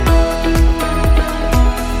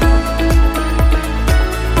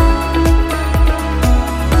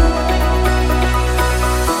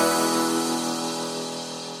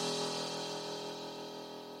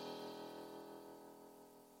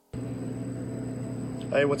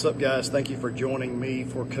Hey, what's up, guys? Thank you for joining me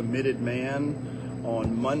for Committed Man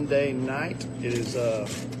on Monday night. It is a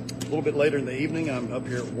little bit later in the evening. I'm up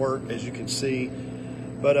here at work, as you can see,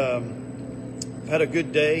 but I've had a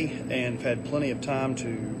good day and had plenty of time to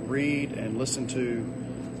read and listen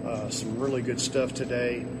to some really good stuff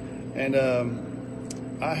today. And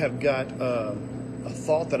I have got a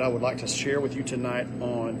thought that I would like to share with you tonight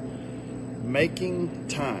on making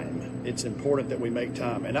time. It's important that we make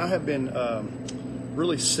time. And I have been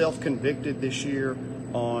really self-convicted this year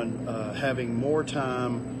on having more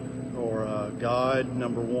time for God,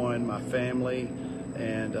 number one, my family,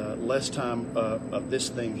 and less time of this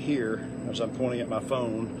thing here as I'm pointing at my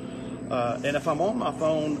phone. And if I'm on my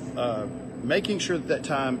phone, making sure that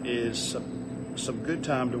time is some good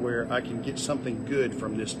time to where I can get something good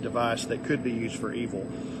from this device that could be used for evil.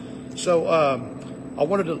 So I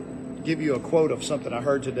wanted to give you a quote of something I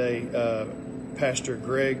heard today. Pastor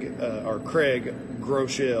Craig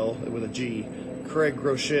Groeschel, with a G, Craig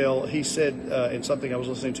Groeschel, he said in something I was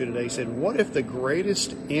listening to today, he said, what if the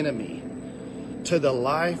greatest enemy to the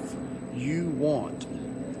life you want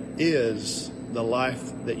is the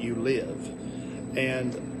life that you live?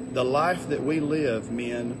 And the life that we live,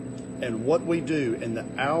 men, and what we do and the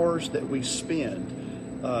hours that we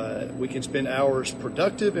spend, we can spend hours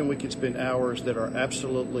productive and we can spend hours that are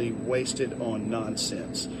absolutely wasted on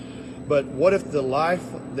nonsense. But what if the life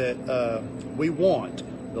that we want,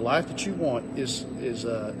 the life that you want, is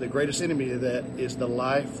the greatest enemy to that is the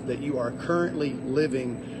life that you are currently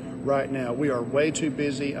living right now? We are way too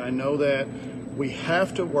busy. I know that. We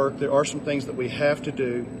have to work. There are some things that we have to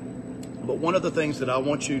do. But one of the things that I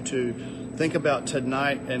want you to think about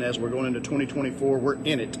tonight, and as we're going into 2024, we're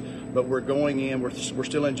in it, but we're going in, we're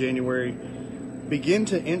still in January. Begin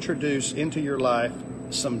to introduce into your life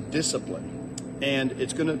some discipline. And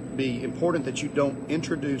it's going to be important that you don't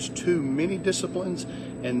introduce too many disciplines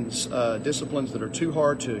and disciplines that are too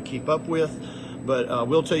hard to keep up with. But I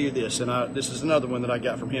will tell you this, and this is another one that I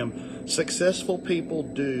got from him. Successful people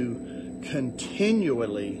do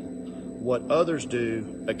continually what others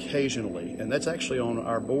do occasionally. And that's actually on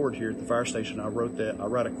our board here at the fire station. I wrote that. I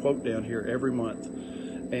write a quote down here every month.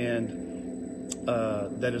 And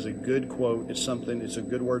that is a good quote. It's a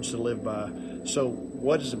good words to live by. So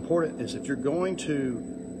what is important is if you're going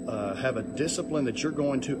to have a discipline that you're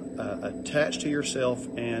going to attach to yourself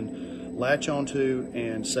and latch onto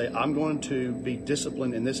and say, I'm going to be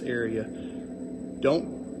disciplined in this area,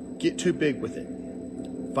 don't get too big with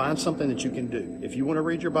it. Find something that you can do. If you want to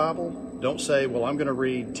read your Bible, don't say, well, I'm going to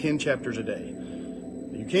read 10 chapters a day.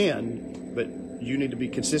 You can, but you need to be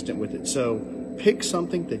consistent with it. So pick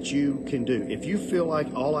something that you can do. If you feel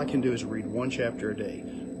like all I can do is read one chapter a day,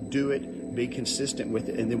 do it. Be consistent with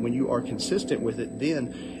it. And then when you are consistent with it,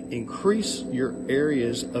 then increase your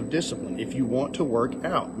areas of discipline. If you want to work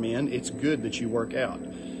out, man, it's good that you work out.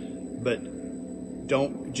 But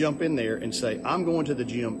don't jump in there and say, I'm going to the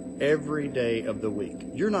gym every day of the week.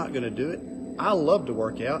 You're not going to do it. I love to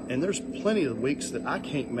work out, and there's plenty of weeks that I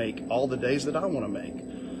can't make all the days that I want to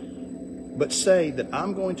make. But say that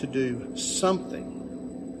I'm going to do something.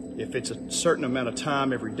 If it's a certain amount of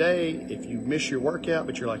time every day, if you miss your workout,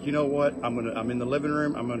 but you're like, you know what, I'm in the living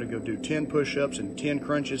room, I'm going to go do 10 push-ups and 10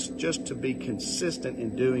 crunches just to be consistent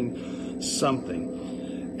in doing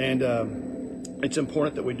something. And it's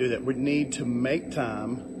important that we do that. We need to make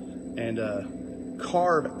time and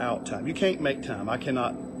carve out time. You can't make time. I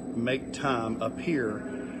cannot make time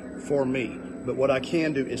appear for me. But what I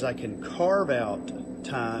can do is I can carve out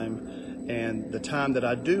time, and the time that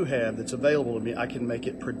I do have that's available to me, I can make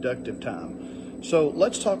it productive time. So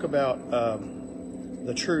let's talk about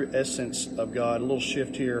the true essence of God. A little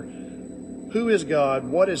shift here. Who is God?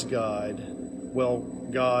 What is God? Well,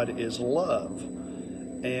 God is love.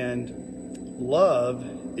 And love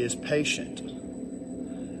is patient.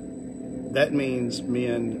 That means,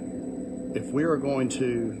 men, if we are going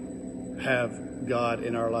to have God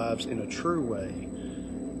in our lives in a true way,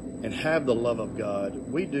 and have the love of God,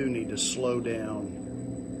 we do need to slow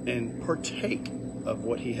down and partake of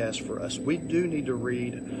what He has for us. We do need to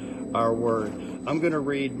read our Word. I'm going to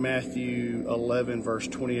read Matthew 11, verse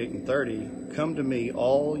 28 and 30. Come to me,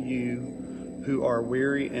 all you who are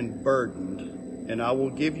weary and burdened, and I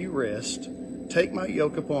will give you rest. Take my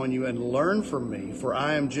yoke upon you and learn from me, for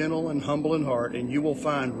I am gentle and humble in heart, and you will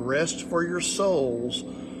find rest for your souls.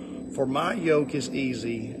 For my yoke is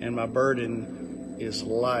easy and my burden is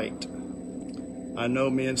light. I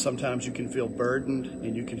know, men, sometimes you can feel burdened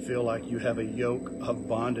and you can feel like you have a yoke of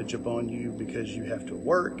bondage upon you because you have to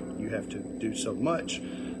work, you have to do so much.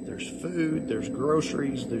 There's food, there's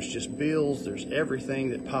groceries, there's just bills, there's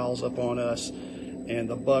everything that piles up on us. And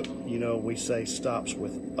the buck, we say stops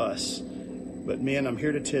with us. But men, I'm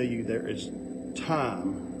here to tell you there is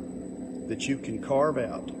time that you can carve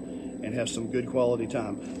out and have some good quality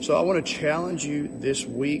time. So I want to challenge you this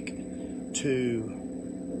week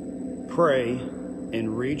to pray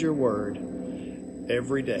and read your word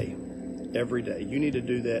every day. Every day. You need to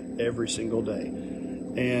do that every single day.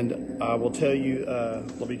 And I will tell you,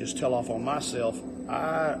 let me just tell off on myself,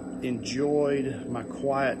 I enjoyed my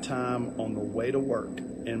quiet time on the way to work.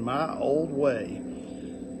 In my old way,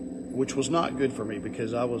 which was not good for me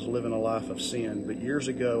because I was living a life of sin. But years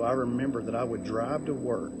ago, I remember that I would drive to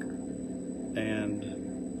work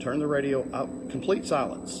and turn the radio out, complete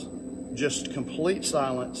silence, just complete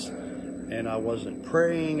silence. And I wasn't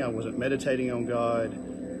praying, I wasn't meditating on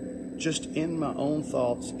God, just in my own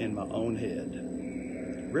thoughts, in my own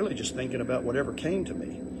head. Really just thinking about whatever came to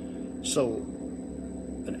me. So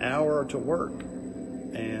an hour to work,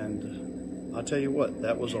 and I tell you what,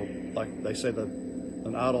 that was like they say,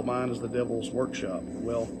 an idle mind is the devil's workshop.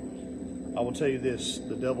 Well, I will tell you this,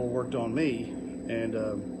 the devil worked on me, and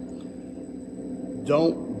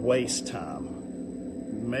don't waste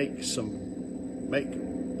time. Make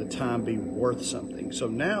the time be worth something. So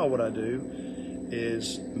now what I do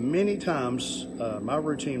is many times, my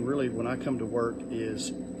routine really when I come to work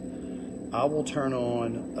is I will turn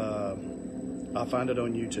on, I find it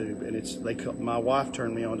on YouTube, and my wife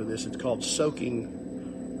turned me on to this. It's called soaking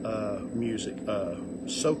music,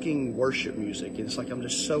 soaking worship music. It's like I'm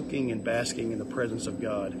just soaking and basking in the presence of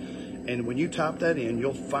God. And when you type that in,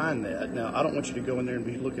 you'll find that. Now, I don't want you to go in there and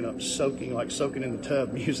be looking up soaking, like soaking in the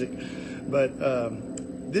tub music, but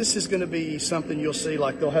this is going to be something you'll see,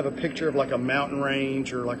 like they'll have a picture of like a mountain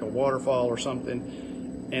range or like a waterfall or something,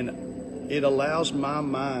 and it allows my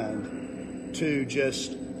mind to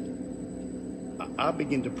just, I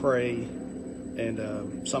begin to pray,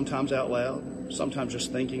 and sometimes out loud, sometimes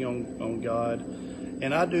just thinking on God.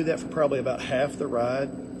 And I do that for probably about half the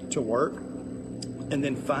ride to work. And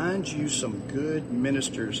then find you some good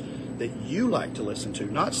ministers that you like to listen to.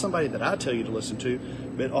 Not somebody that I tell you to listen to,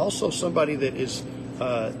 but also somebody that is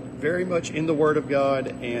very much in the Word of God,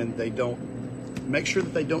 and make sure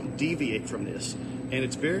that they don't deviate from this. And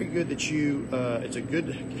it's very good that it's a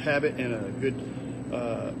good habit and a good,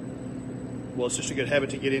 it's just a good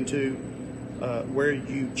habit to get into, where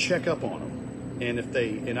you check up on them.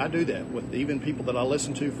 And I do that with even people that I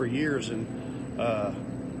listen to for years, and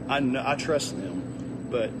I trust them,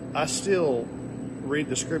 but I still read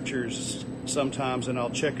the scriptures sometimes, and I'll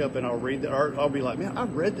check up and I'll read that, or I'll be like, man, I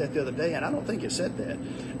read that the other day and I don't think it said that.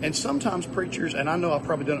 And sometimes preachers, and I know I've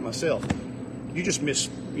probably done it myself, you just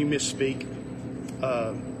misspeak.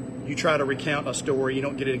 You try to recount a story, you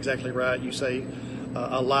don't get it exactly right. You say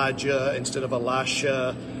Elijah instead of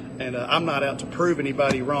Elisha. And I'm not out to prove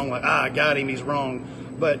anybody wrong, like, I got him, he's wrong.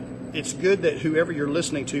 But it's good that whoever you're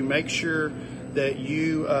listening to, make sure that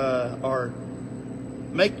you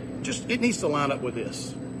it needs to line up with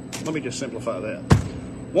this. Let me just simplify that.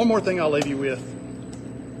 One more thing I'll leave you with.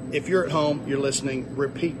 If you're at home, you're listening,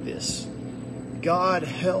 repeat this. God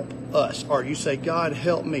help us, or you say, God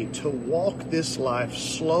help me to walk this life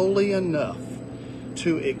slowly enough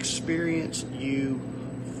to experience you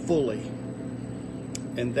fully.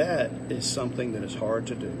 And that is something that is hard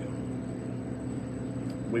to do.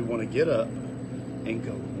 We want to get up and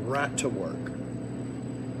go right to work.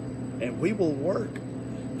 And we will work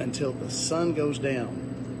until the sun goes down.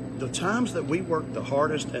 The times that we work the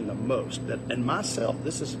hardest and the most, and myself,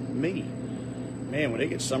 this is me. Man, when it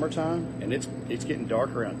gets summertime and it's getting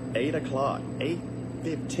dark around 8 o'clock,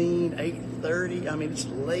 8:15, 8:30, I mean, it's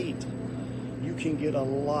late. You can get a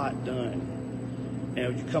lot done.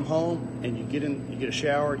 And you come home and you get a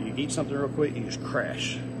shower, you eat something real quick, you just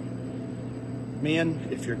crash. Men,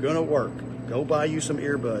 if you're going to work, go buy you some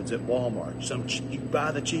earbuds at Walmart. You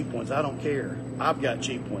buy the cheap ones. I don't care. I've got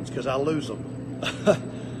cheap ones because I lose them.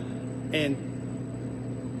 And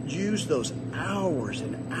use those hours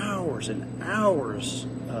and hours and hours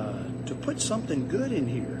to put something good in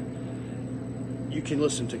here. You can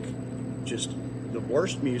listen to just the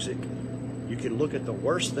worst music. You can look at the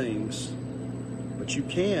worst things. But you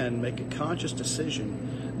can make a conscious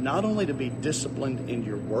decision not only to be disciplined in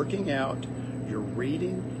your working out, your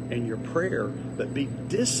reading, and your prayer, but be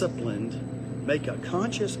disciplined, make a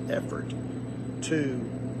conscious effort to,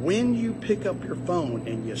 when you pick up your phone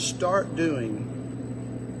and you start doing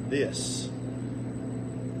this,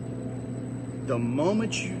 the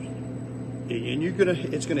moment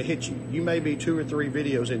it's gonna hit you. You may be 2 or 3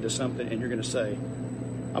 videos into something and you're gonna say,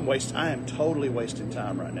 I am totally wasting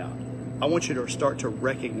time right now. I want you to start to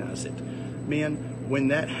recognize it. Men, when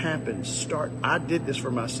that happens, I did this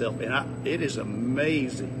for myself, and it is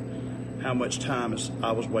amazing how much time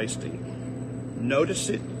I was wasting. Notice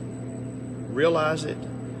it, realize it,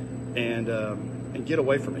 and get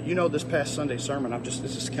away from it. You know, this past Sunday sermon, this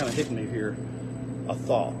is kind of hitting me here, a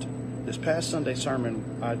thought. This past Sunday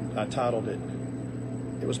sermon, I titled it,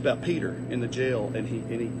 it was about Peter in the jail,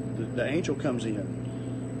 and the angel comes in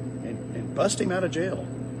and busts him out of jail.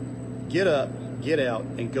 Get up, get out,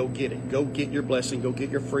 and go get it. Go get your blessing. Go get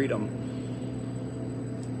your freedom.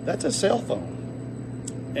 That's a cell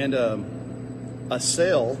phone. And a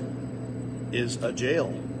cell is a jail.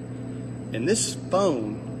 And this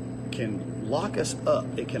phone can lock us up.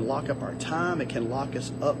 It can lock up our time. It can lock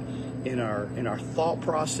us up in our thought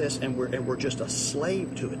process, and we're just a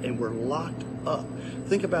slave to it, and we're locked up.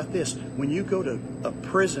 Think about this. When you go to a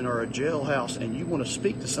prison or a jailhouse and you want to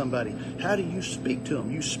speak to somebody, how do you speak to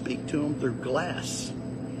them? You speak to them through glass.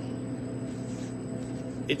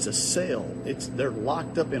 It's a cell. They're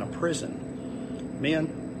locked up in a prison.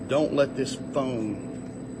 Man, don't let this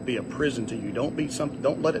phone be a prison to you. Don't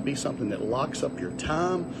let it be something that locks up your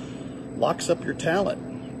time, locks up your talent,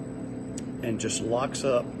 and just locks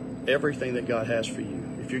up everything that God has for you.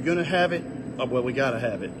 If you're going to have it, well, we got to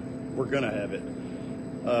have it. We're going to have it.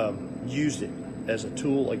 Use it as a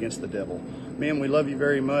tool against the devil. Man, we love you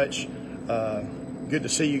very much. Good to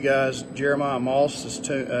see you guys. Jeremiah Moss is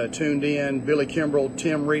tuned in. Billy Kimbrell,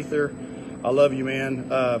 Tim Reether. I love you,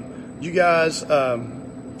 man. You guys,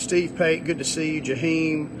 Steve Pate, good to see you.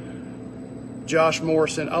 Jaheim, Josh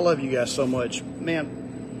Morrison, I love you guys so much. Man,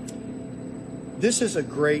 this is a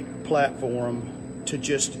great platform to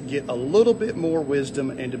just get a little bit more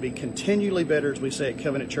wisdom and to be continually better, as we say at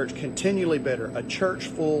Covenant Church, continually better, a church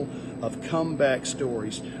full of comeback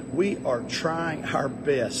stories. We are trying our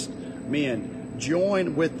best. Men,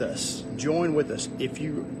 join with us. Join with us. If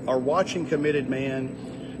you are watching Committed Man,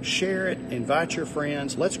 share it, invite your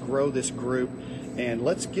friends. Let's grow this group, and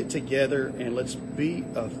let's get together, and let's be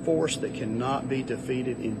a force that cannot be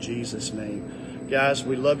defeated in Jesus' name. Guys,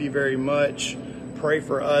 we love you very much. Pray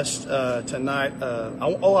for us tonight.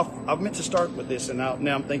 I meant to start with this, and now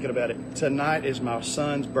I'm thinking about it. Tonight is my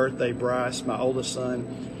son's birthday, Bryce, my oldest son.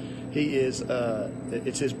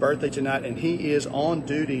 It's his birthday tonight, and he is on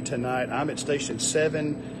duty tonight. I'm at Station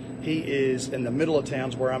 7. He is in the middle of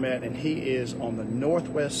towns where I'm at, and he is on the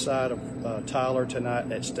northwest side of Tyler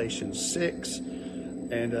tonight at Station 6.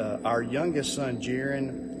 And our youngest son,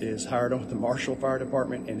 Jaron, is hired on with the Marshall Fire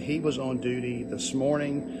Department, and he was on duty this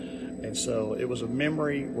morning. And so it was a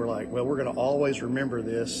memory. We're like, well, we're going to always remember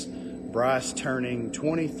this. Bryce turning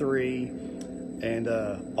 23, and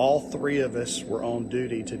all three of us were on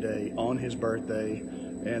duty today on his birthday,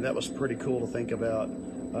 and that was pretty cool to think about.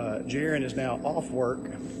 Jaron is now off work,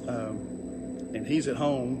 and he's at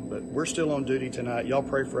home, but we're still on duty tonight. Y'all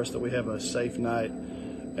pray for us that we have a safe night,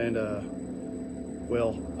 and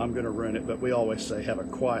well, I'm going to ruin it, but we always say have a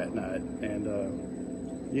quiet night,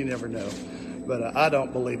 and you never know. But I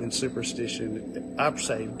don't believe in superstition. I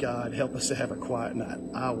say, God, help us to have a quiet night.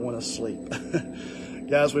 I want to sleep.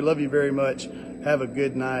 Guys, we love you very much. Have a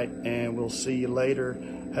good night, and we'll see you later.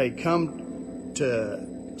 Hey, come to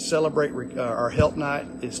celebrate our help night.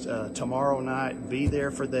 It's tomorrow night. Be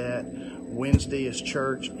there for that. Wednesday is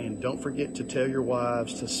church. And don't forget to tell your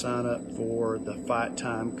wives to sign up for the Fight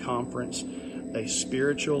Time Conference, a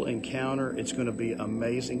spiritual encounter. It's going to be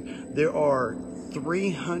amazing. There are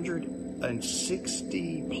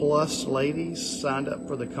 360 plus ladies signed up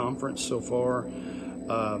for the conference so far.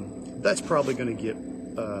 That's probably going to get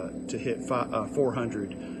to hit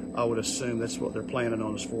 400. I would assume that's what they're planning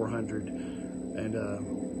on, is 400, and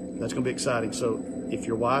that's going to be exciting. So if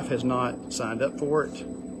your wife has not signed up for it,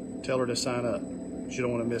 tell her to sign up. She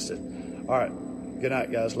don't want to miss it. All right. Good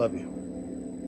night, guys. Love you.